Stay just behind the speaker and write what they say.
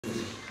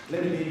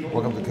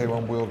Welcome to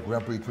K1 World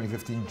Grand Prix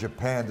 2015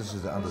 Japan. This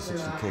is the under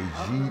 60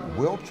 kg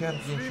World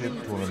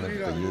Championship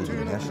tournament at the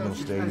Yoyogi National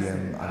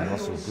Stadium. I'm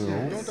Russell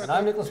Goodall. And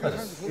I'm Denis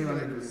Pettas.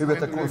 Here at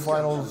the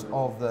quarterfinals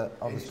of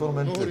this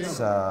tournament, it's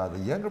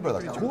the younger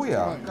brother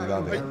Koya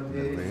Urabe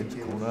in the red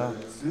corner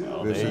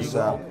versus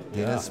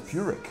Denis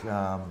Puric,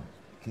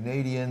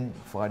 Canadian,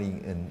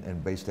 fighting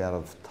and based out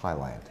of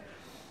Thailand.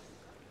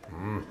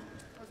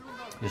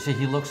 You see,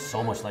 he looks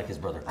so much like his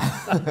brother.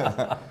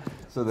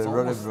 So they're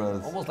brothers.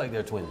 Almost like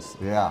they're twins.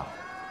 Yeah,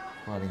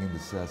 fighting in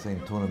this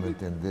same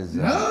tournament, and there's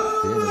Denis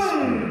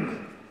Puric.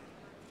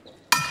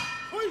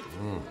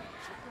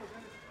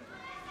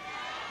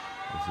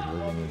 He's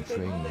living and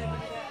training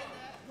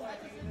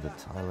in the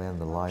Thailand,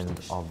 the land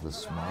of the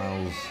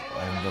smiles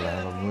and the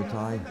land of Muay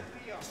Thai.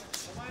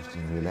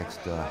 Interesting,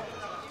 relaxed style.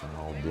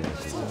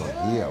 Denis is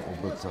here.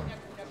 We'll put some.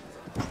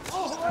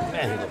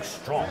 Man, he looks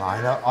strong.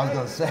 I know. I was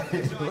gonna say,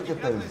 look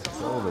at those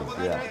shoulders.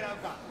 Yeah.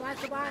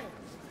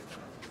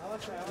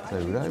 So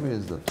Urabe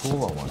is the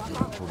taller one.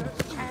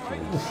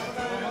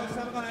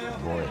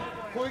 Boy,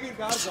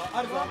 seems to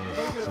have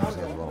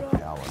a lot of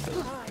power.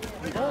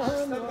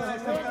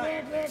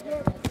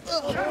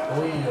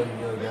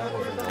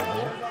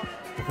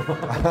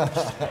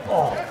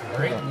 Oh,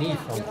 great knee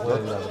from Koya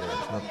Urabe.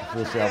 Not the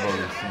first elbow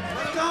we've seen.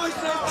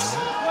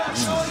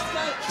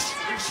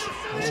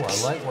 Oh, I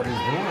like what he's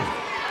doing.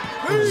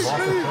 Putting lots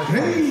of pressure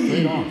on him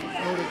straight on.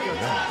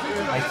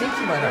 I think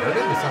he might have heard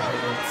it with something.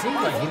 It seems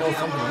like he knows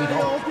something we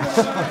don't.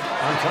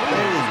 I'm telling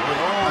you.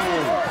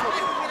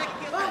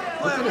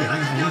 Look at him.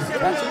 He's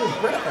catching his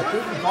breath. I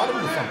think he caught him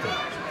with something.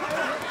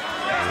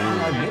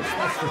 I missed,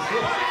 that's for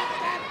sure.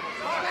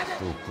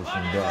 Still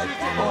pushing back.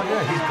 Oh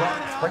yeah, he's got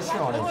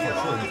pressure on him for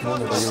sure. He's doing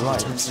the right. You're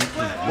right.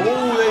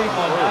 Oh, there you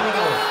go. Down he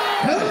goes.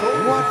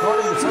 What? Caught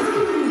him with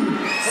something.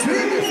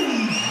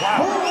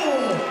 Wow.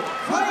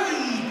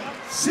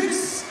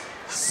 6,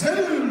 7.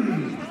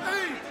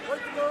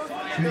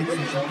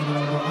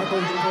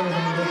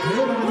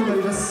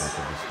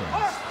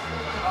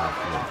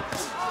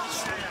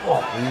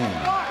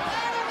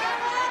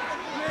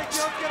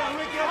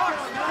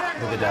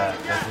 Look at that.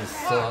 This is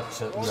such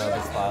a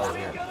Urabe style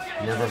here.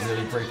 Never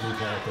really breaking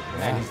character.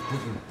 Man, he's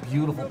putting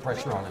beautiful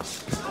pressure on him.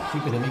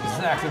 Keeping him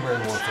exactly where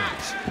he wants him.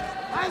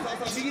 Oh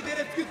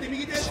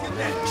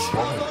man, he's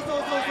rolling.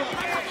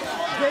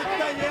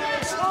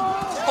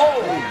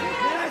 Oh!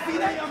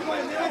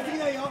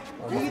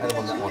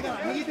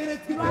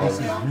 This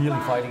is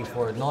really fighting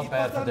for it. Not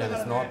bad for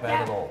Denis. Not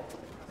bad at all.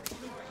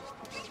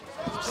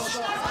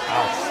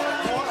 Ouch.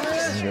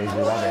 And there's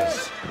Urabe.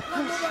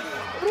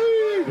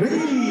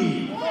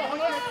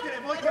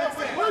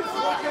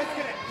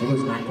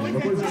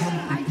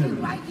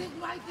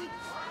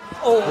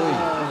 Oh!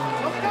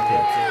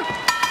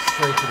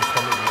 Straight to the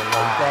stomach and the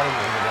lung.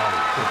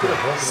 He could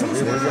have broken it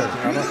really good.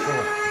 I'm not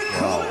sure.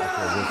 Wow.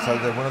 Okay, so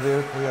the winner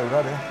there, Koya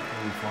Urabe,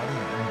 will be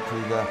fighting into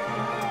the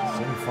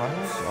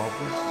semi-finals of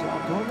this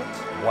tournament.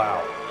 Wow.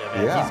 Yeah,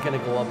 man, Yeah. he's going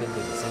to go up into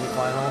the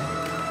semi-final,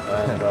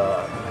 and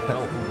you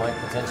know, who might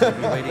potentially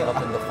be waiting up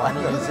in the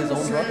final is his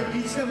own brother.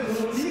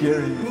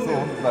 Scary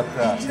thought, but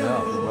yeah, it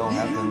will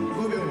happen.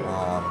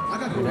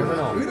 You never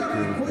know.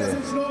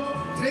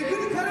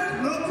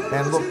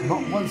 And look,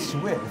 not one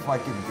sweat if I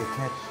can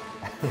catch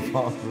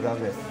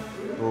Urabe.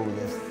 Oh,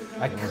 yes.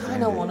 I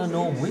kind of want to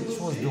know which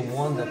was the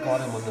one that got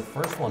him on the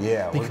first one.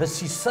 Yeah. Because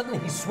he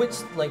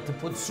switched like to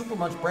put super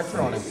much pressure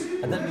on him,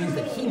 and that means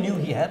that he knew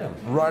he had him.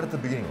 Right at the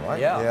beginning, right?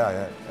 Yeah.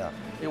 Yeah.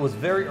 It was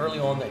very early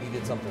on that he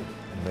did something.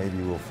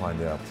 Maybe we'll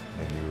find out.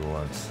 Maybe we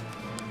won't.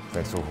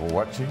 Thanks all for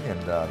watching, and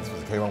this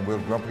was the K1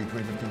 World Grand Prix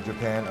 2015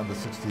 Japan under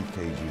 60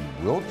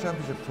 kg World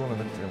Championship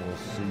Tournament, and we'll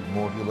see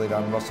more of you later.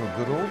 I'm Russell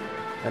Goodall.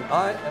 And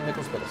I am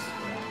Denis Pettas.